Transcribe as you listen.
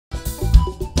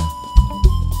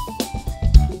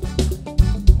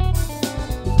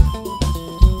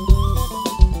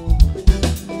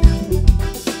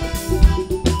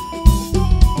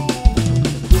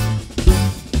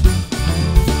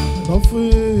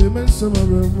mention my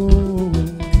room.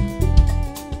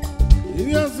 If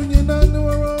you're singing on the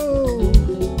road,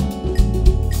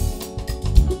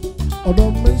 I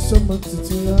don't mention my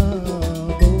titty.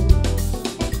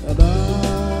 And I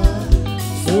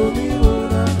so me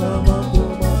when I come up to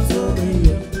my sorry.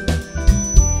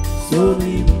 So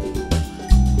me,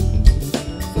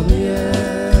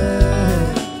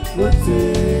 yeah, what's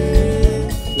it?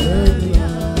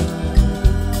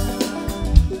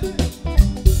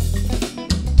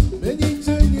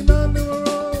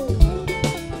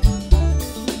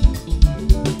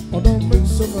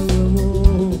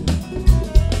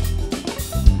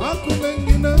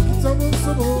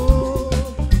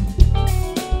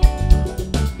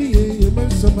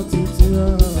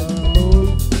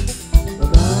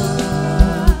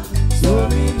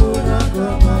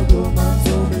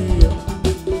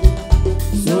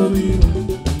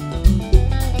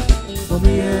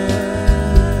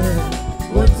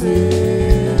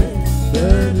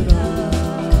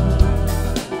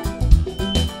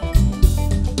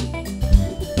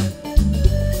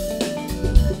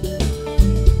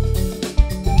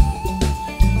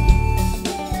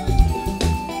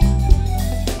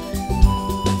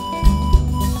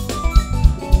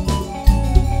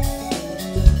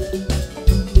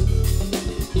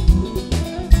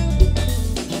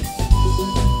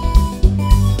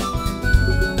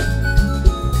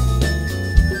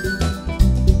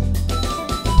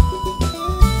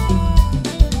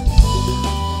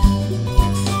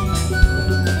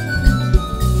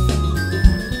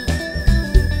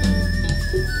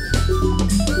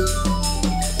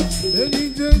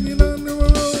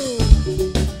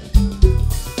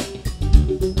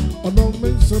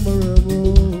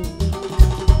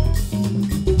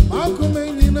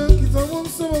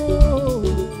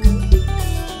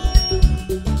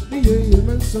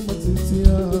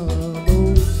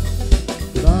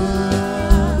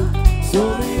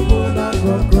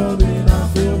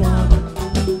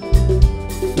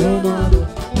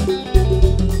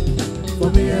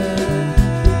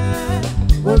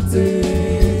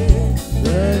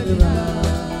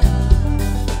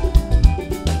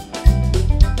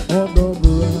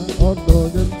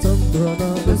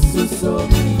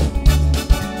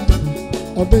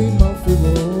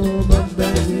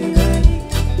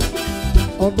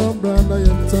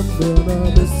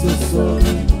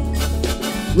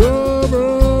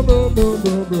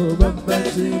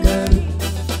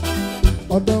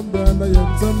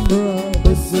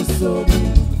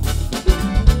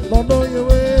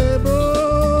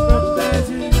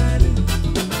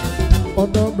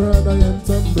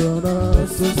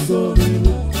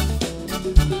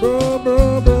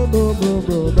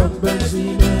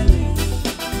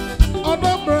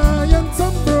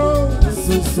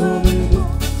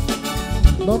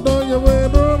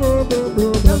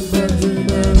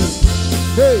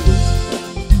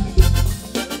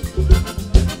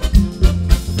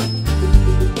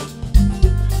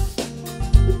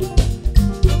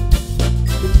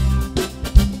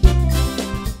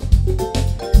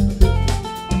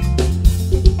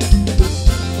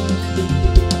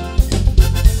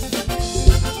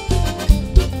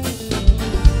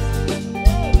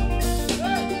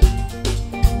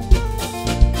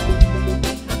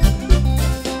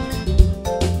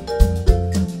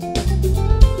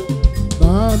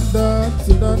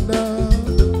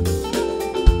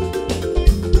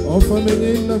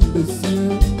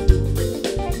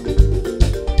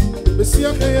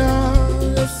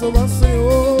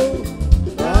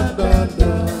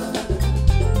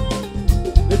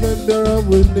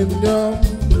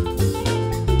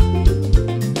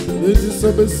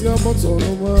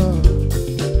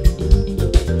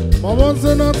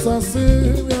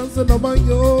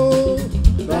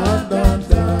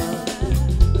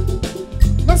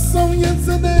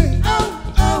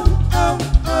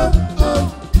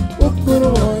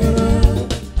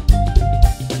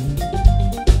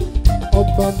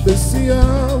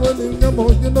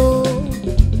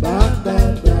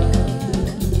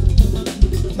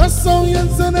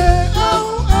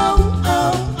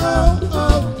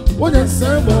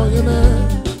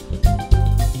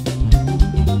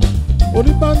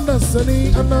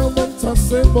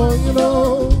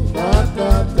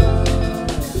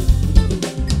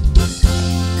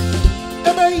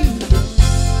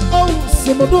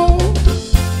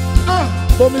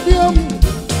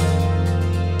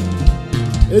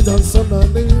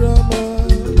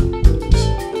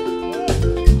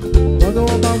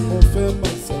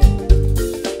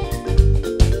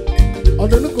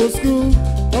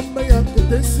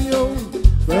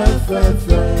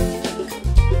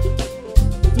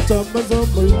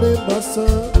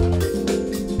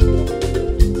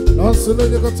 Asuna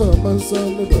yakata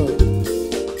mansana da.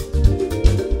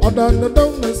 Adana da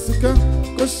nasika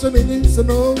kushani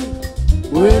insano.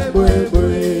 Boy boy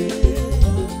boy.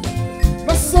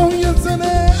 Nasong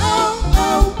yansane ow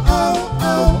ow ow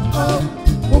ow ow.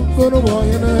 Mukoro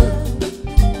boyane.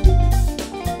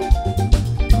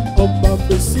 Oba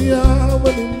besia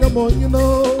wani namoyino.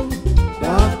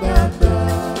 Da da da.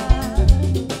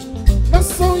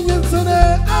 Nasong yansane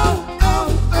ow ow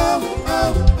ow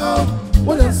ow ow.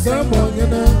 What a sermon, you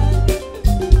know.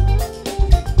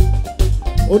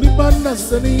 Only man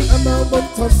that's any and I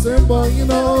want to symbol, you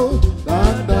know. Da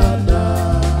da da.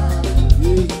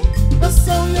 Yeah. That's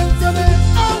so young today.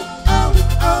 Oh, oh,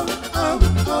 oh, oh,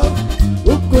 oh.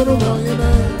 Look good on, you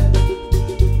know.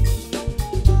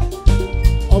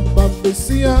 Oh, Bambi,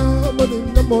 see, I'm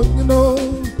in the morning, you know.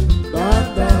 Da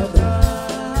da da.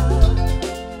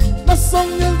 That's so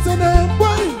young today.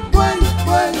 Wait, wait,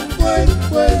 wait, wait,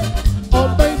 wait. Oh,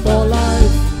 baby,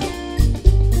 life.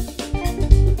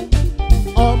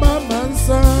 Oh, my man,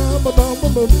 son, but I'm a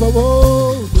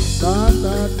little da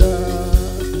da da.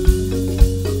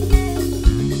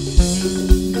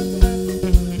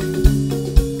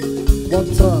 One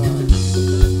time.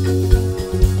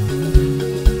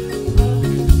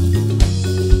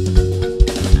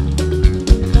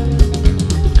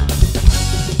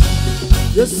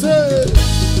 Yes, sir.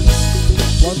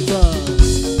 One time.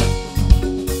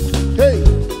 Hey,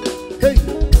 hey,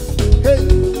 hey,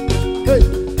 hey,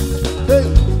 hey,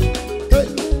 hey.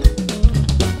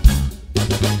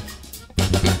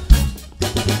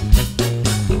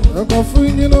 I'm a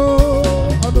friend, you know.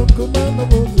 I don't command the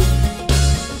music.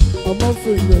 I'm a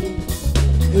friend.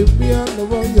 If we are the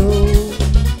royal,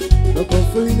 I'm a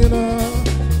friend, you know.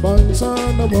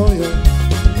 Bansan the royal.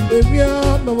 If we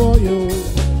are the royal,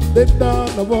 they down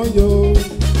the royal.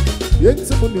 Yet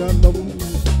somebody I know.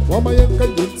 Wama yanka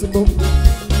yetimo,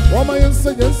 wama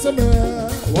yansa yansa me,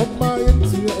 wama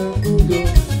yanti enguyo.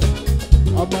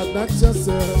 Amadacha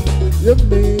se,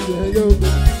 yeme yo,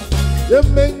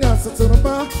 yeme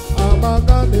nyasatanaba,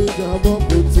 amagane jabo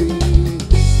puti.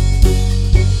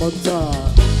 Monta.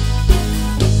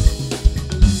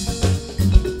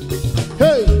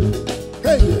 Hey,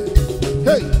 hey,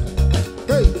 hey,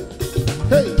 hey,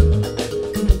 hey.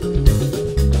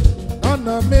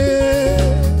 Anna me.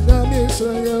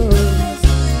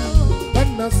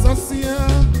 Sasia,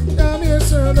 yami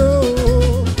esano.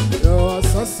 Yo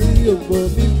asasi yo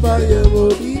boni ba yo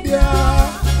bibia.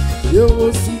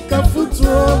 Yo sika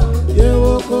futuro,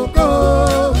 yo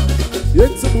koko.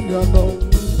 Yetsumu yano,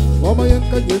 wama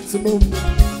yanka yetsumu.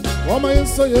 Wama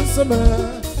yanso yensama,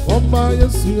 wama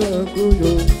yansu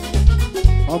yakuyo.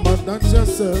 Wama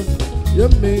nachasa,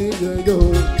 yeme yo.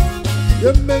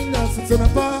 Yeme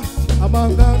nyasitanapa,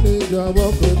 amanga ne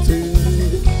jawakote.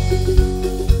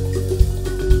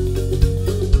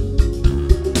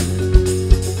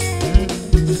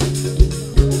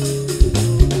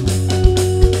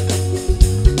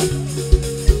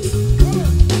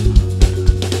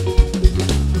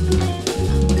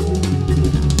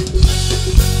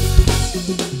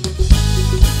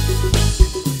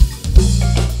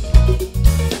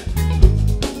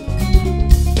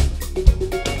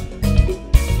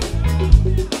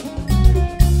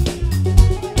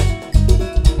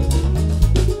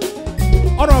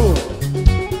 Honorable.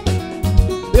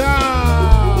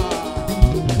 Yeah.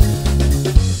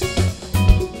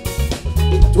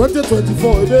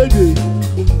 2024, baby.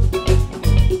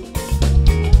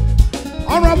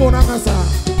 Honorable Nakasa.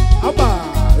 Abba,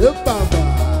 Ebaba,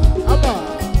 Abba,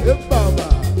 Ebaba,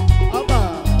 Abba,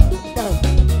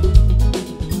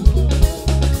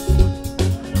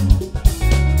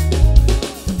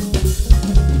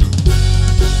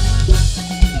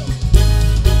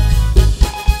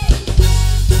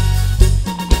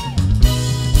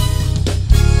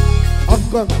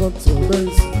 I've got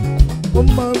confidence on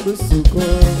my wrist to go.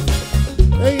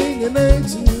 Ain't in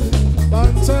age,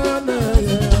 Montana,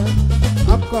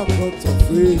 yeah. I've got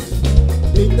confidence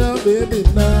in your baby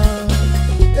now.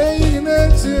 Ain't in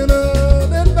age,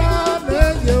 then down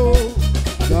there, yo.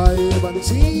 Die,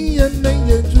 Banchi, and then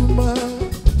you do my.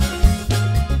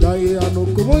 Die, I know,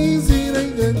 come easy,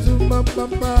 and then do my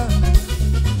papa.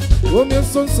 Oh, my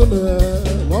son,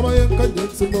 Mama, you can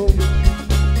get some more.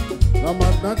 I'm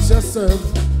not just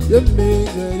you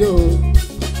made yo.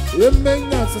 You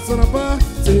make us a son of a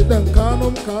say the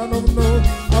canon no.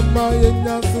 I'm my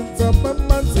innocent up a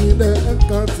man see the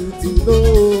quantity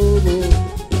low.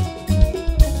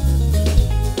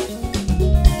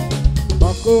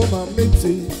 Bako my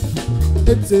mate,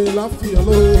 it's a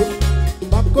lafialo.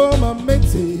 Bako my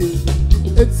mate,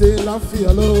 it's a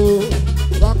lafialo.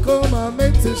 Bako my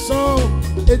mate, song,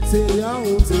 Etia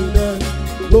Utina,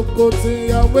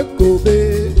 Locotia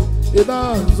Wekobe,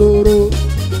 Idanzoro,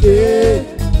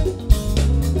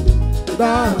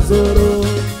 Danzoro,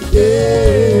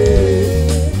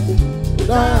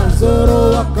 Danzoro,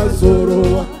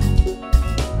 Wakazoro,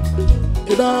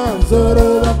 Idanzoro,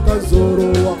 Wakazoro,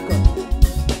 Waka.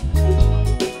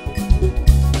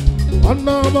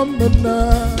 Anabamana,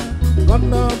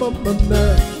 Anabamana,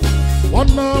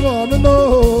 Anabamano,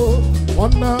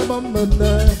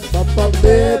 Anabamana, Papa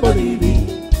Bebonibi.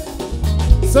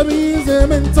 Sabi's a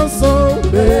mentoso,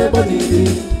 Bebonibi.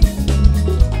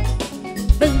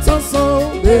 Mentoso,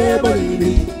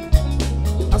 Bebonibi.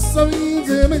 A sabi's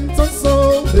a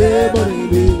mentoso,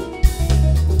 Bebonibi.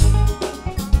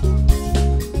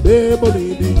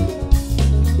 Bebonibi.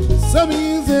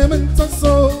 Sabi's a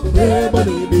mentoso,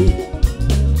 Bebonibi.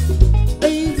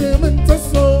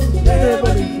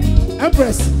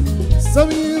 Empress, some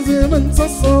is him and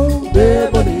so,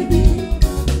 baby.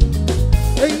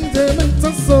 Ain't him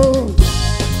and so.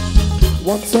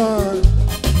 One time,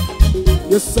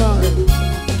 yes, sir,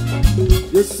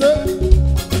 yes, sir.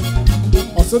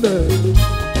 Also, there,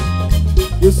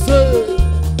 yes, sir.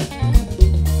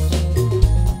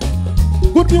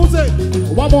 Good music,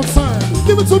 one more time,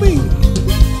 give it to me.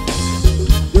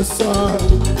 Yes, sir,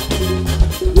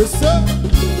 yes, sir.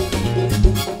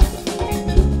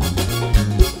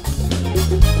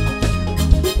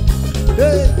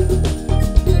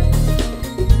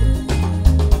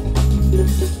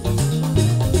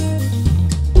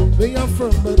 They are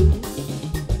from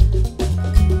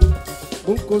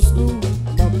Uncle School,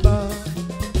 Mamba.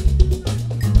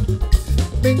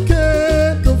 They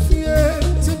can't fear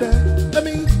today. I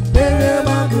mean, Mary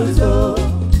Maguzo.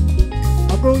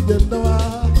 I broke the door.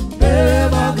 Mary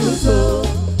Maguzo.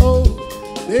 Oh,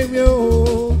 baby,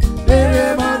 oh,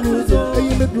 Mary Maguzo.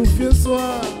 And you make me feel so.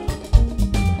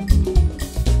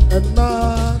 And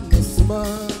now, Nisma.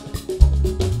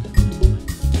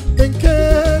 They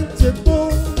can't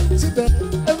go today.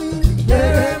 I mean,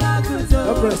 Mary Maguzo.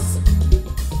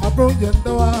 I broke the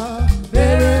door.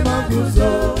 Mary Maguzo.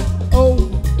 Oh,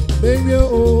 baby,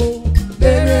 oh,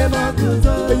 Mary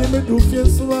Maguzo. And you make me feel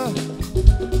so.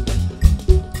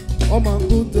 Oh, my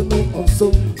good to know of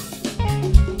so.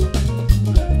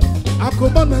 I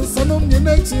could ban and son of your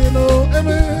next, you know,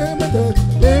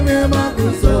 Mary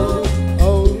Maguzo.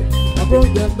 Oh, I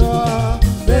broke the door.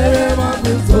 Mary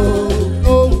Maguzo.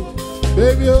 Oh,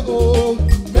 baby, oh,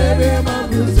 Mary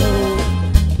Maguzo.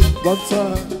 One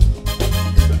time,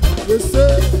 they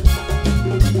say,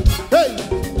 hey,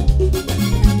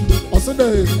 also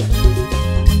there.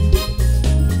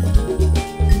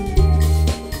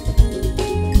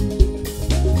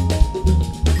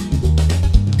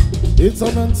 It's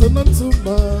an answer not too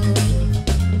much.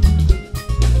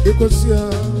 Because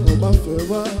you're my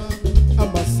favorite,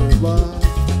 I'm a saver.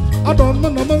 I don't know,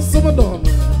 I'm a summer dawn.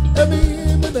 Every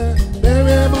minute,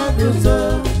 Mary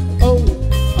Maguzo. Oh,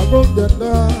 I broke the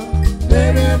door.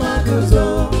 Mary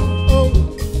Maguzo. Oh,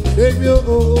 baby,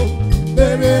 oh,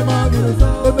 Mary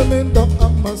Maguzo. Let the men talk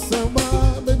up my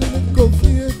summer. Let the men go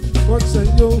free. Watch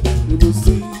and you will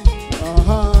see.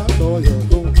 Aha, no, you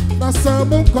go. Now,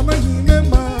 someone come and hear me,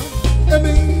 man.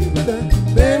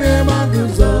 Baby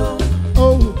Maguzo,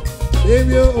 oh,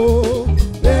 baby, oh,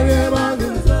 baby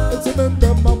Maguzo. It's a man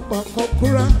that Mama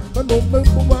Kokura, and no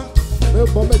Mepuma, no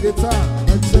bomb guitar,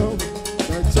 and so,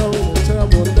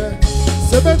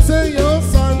 Sebete yo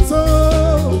santo,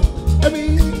 I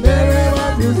mean, baby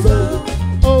Maguzo,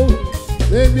 oh,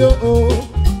 baby, oh,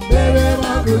 baby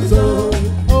Maguzo,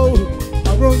 oh, I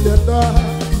wrote the door,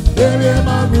 baby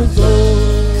Maguzo.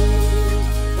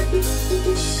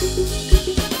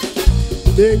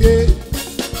 Baby,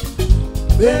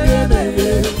 baby, baby,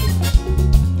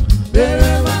 baby,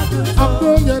 I'm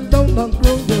growing down, I'm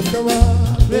growing down,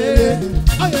 baby,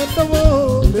 I am the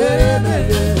one, baby,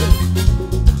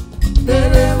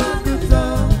 baby,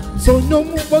 so no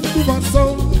more but to my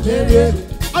soul, baby,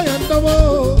 I am the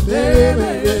one, baby,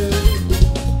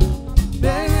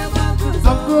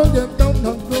 I'm growing down,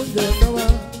 I'm growing down,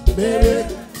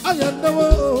 baby, I am the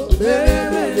one,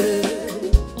 baby,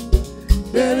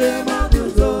 baby,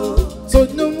 so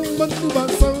no one to my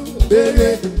soul, baby.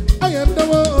 I am the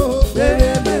one,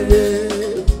 baby,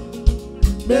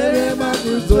 baby,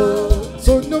 Maguzo.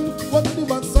 So no one to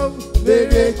my soul,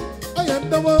 baby. I am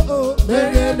the one,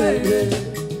 baby,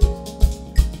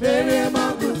 baby,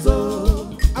 Maguzo.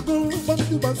 I don't want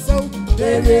to my soul,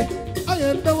 baby. I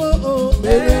am the one,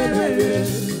 baby,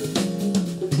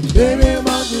 baby,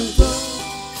 Maguzo.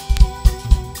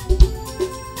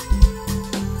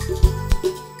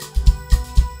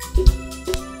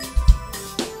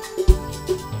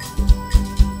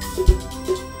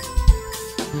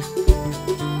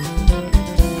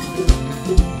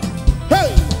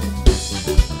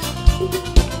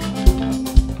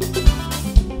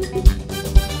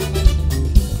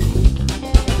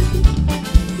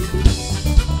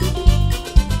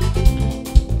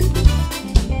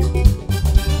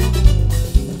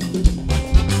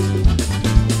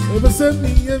 send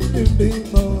me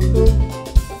everything, no.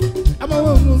 I'm a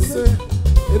one who say,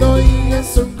 you know,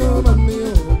 yes, so come on me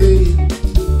all day.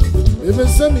 If you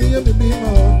send me everything,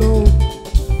 no.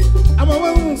 I'm a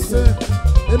one who say,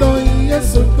 you know,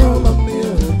 yes, so come on me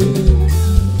all day.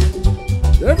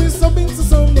 There is something to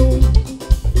some no,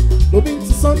 something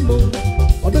to some no.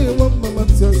 What do you want, Mama?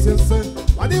 Yes.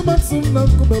 Why do you want some love?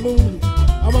 Come on,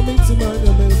 I'm a meeting my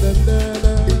young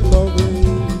love me.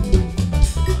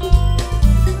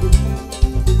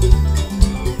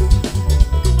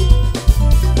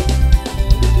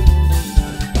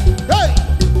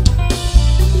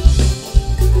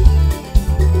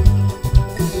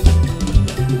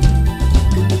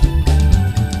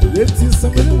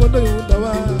 Somebody wonder you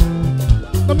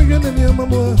I'm beginning near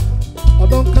Mama. I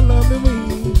don't call me.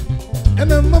 And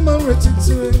then Mama rich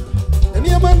to it. And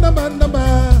your man,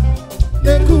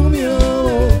 they cool me.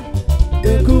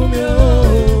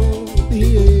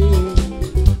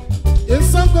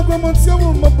 Yes, I'm going to come on to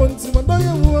my point. My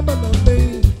daughter who am I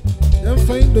day. And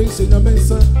find days in your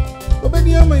mesa. But when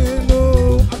you're my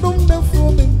no, I don't know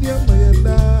for me, dear my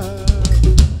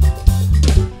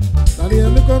I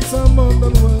am a concern on the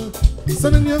world.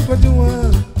 Suddenly, what you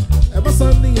want, ever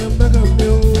suddenly, I'm back on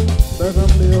you.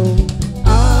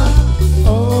 Ah,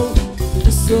 oh,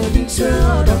 it's so big,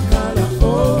 share the color.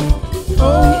 Oh,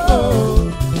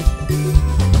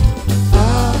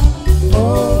 ah,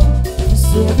 oh, it's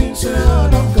so big, share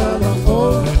the color.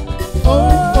 Oh,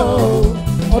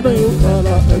 do you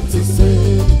color to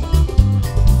say?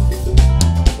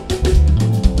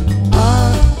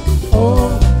 Ah,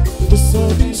 oh, it's so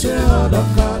big, share the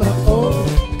color.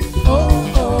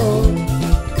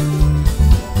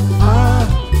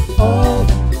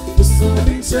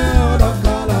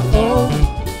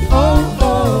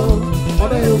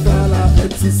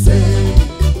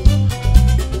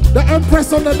 The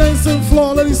Empress on the dancing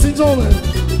floor, ladies and gentlemen.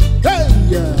 Hey,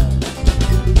 yeah.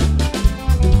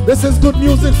 This is good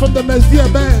music from the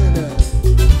Mesduah band.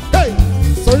 Hey,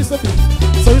 sorry.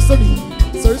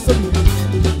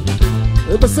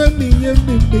 If I send me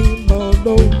anything,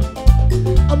 no.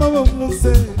 I'm a woman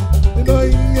say, you know,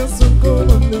 yes, so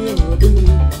good on me.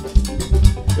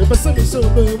 If I send me so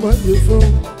bad, where you from?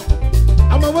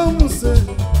 I'm a woman say,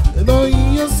 you know,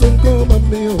 yes, so good on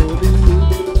me.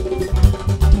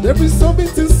 There is something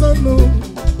to son, no.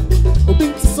 Oh,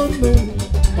 big to son, no.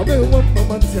 I don't want my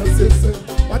man to say,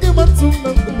 I don't want to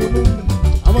know.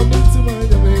 I'm a bit to my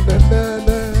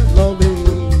love me.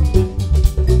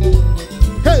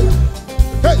 Hey.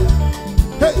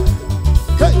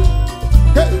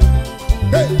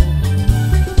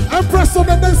 Empress on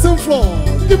the dancing floor.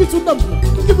 Give it to them.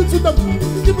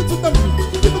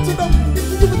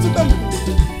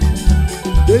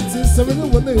 It is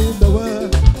 7 when they in the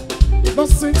world. Not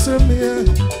sing to me,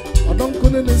 I don't go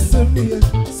to listen me.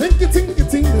 Sing it, and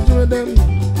do them.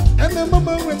 And then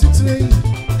Mama went to today.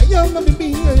 And you'll not be me,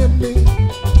 I am me.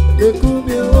 They could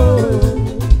be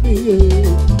me.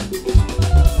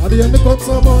 I didn't make out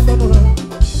some more than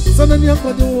Suddenly, I'm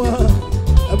going to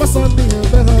I was on the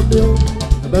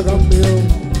beg.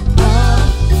 Ah,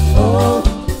 oh,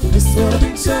 it's so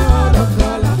big, share the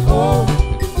color. Oh.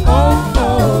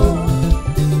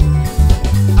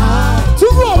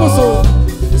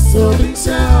 So big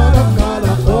sound of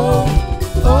color,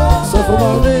 so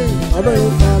for me, I know you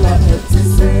color to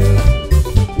say.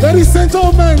 Ladies and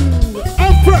gentlemen,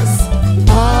 Empress.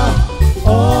 Ah,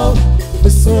 oh,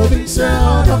 it's so big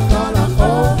sound of color,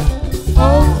 oh.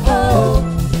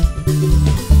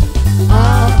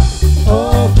 Ah,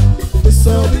 oh, it's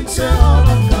so big sound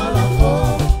of color,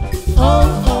 oh.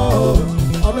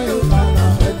 I know you color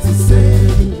to say.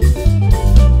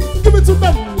 Give it to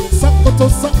them.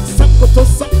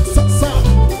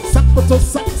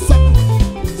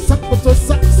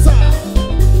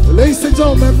 Ladies and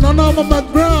gentlemen, Nana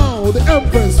McGraw, the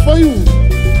Empress, for you.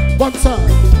 One time.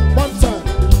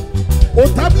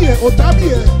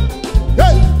 Otabie.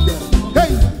 Hey.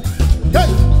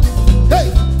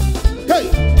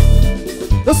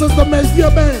 This is the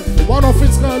Mesduah band, one of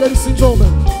its kind, ladies and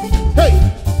gentlemen. Hey.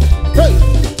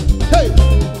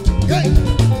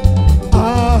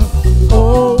 Ah,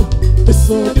 oh, it's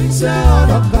so big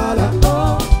sound of color.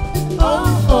 Oh.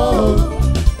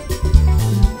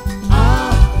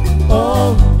 Ah,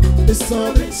 oh, it's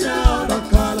so big sound of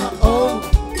color. Oh.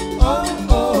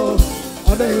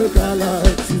 I know you color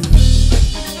too.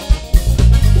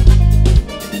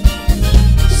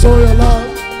 Show your love,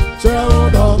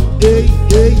 child of, hey.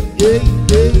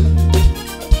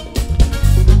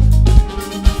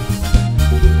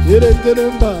 Get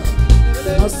him back.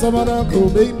 Asamana ko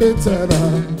baby tera.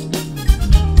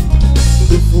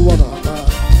 If you wanna,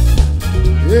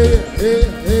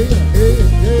 yeah.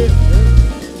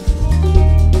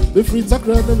 free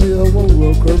takra na me ya wo wo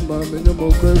krema me no mo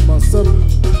krema sam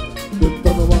de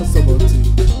pama wa saboti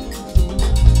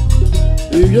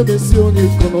ye be si oni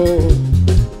kono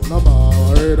na ma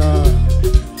era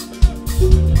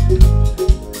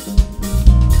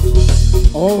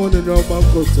on in your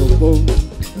banko to bo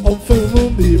on femu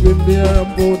bi be me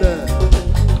ambo de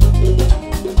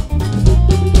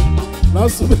na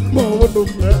so me mo wo do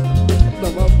me na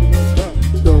ma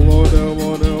don't wanna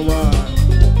why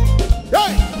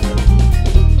hey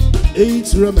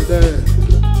each remedy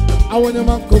I want your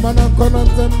man come and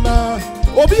na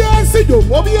obi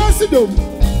asidom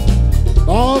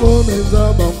all men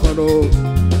za bankano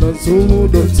na so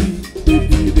do ti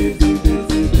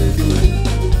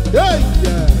hey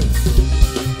yeah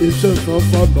it's just for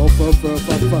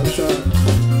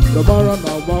the bar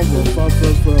na one for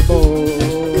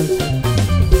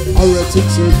I read it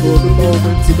for the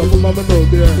moment to the mama no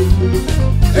there.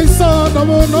 It's on the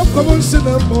one of commotion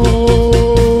and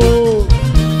more.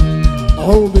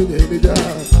 Oh, baby,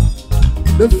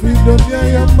 the freedom,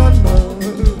 yeah, man.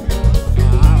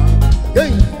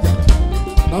 Hey,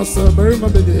 that's a very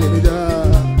much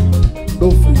no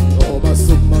free, oh,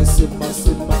 massive.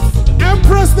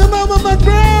 Empress the mama, my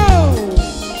girl.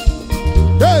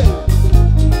 Hey.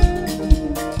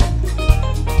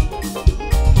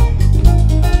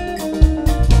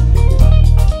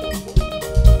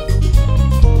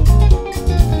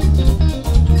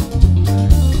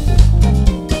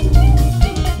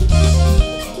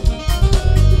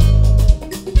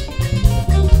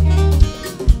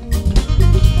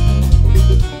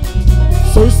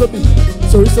 Sorry,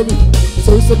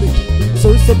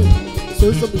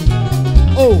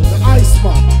 oh, the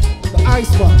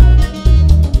ice man.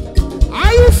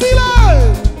 Are you feeling?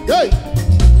 Hey,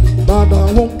 Dada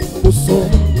home was so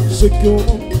secure.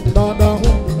 Dada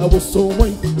home, I was so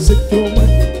secure.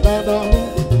 Dada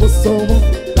home was so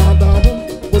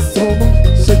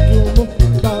secure.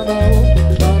 Dada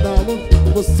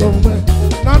home was so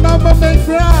Nana my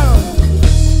ground.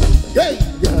 Hey,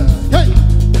 yeah, hey.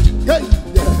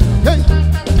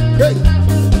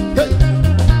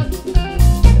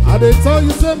 I did tell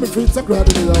you some free to cry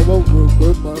to me. I won't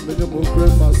regret my minimum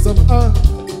grade myself.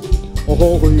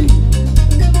 Oh,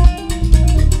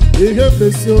 you have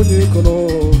this unique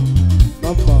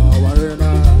number.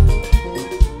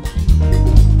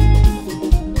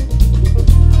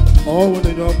 Oh,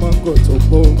 when your man got to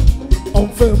go on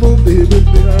film, baby,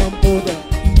 I'm older.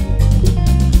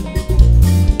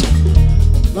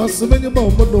 Now, so many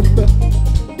more, but don't bet.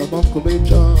 The mom could be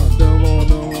charged, round.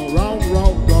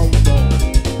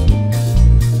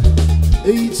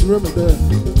 Each remedy,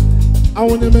 I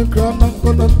want to make a knock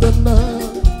on the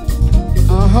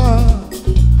aha.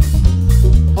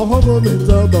 Oh, how long is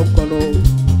that of color?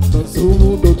 That's who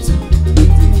do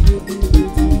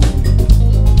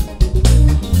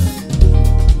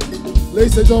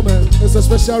ladies and gentlemen, it's a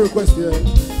special request here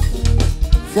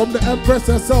from the Empress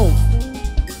herself.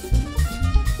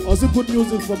 Also good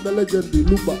music from the legendary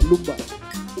Lumba.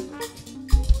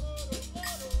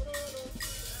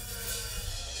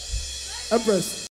 Empress.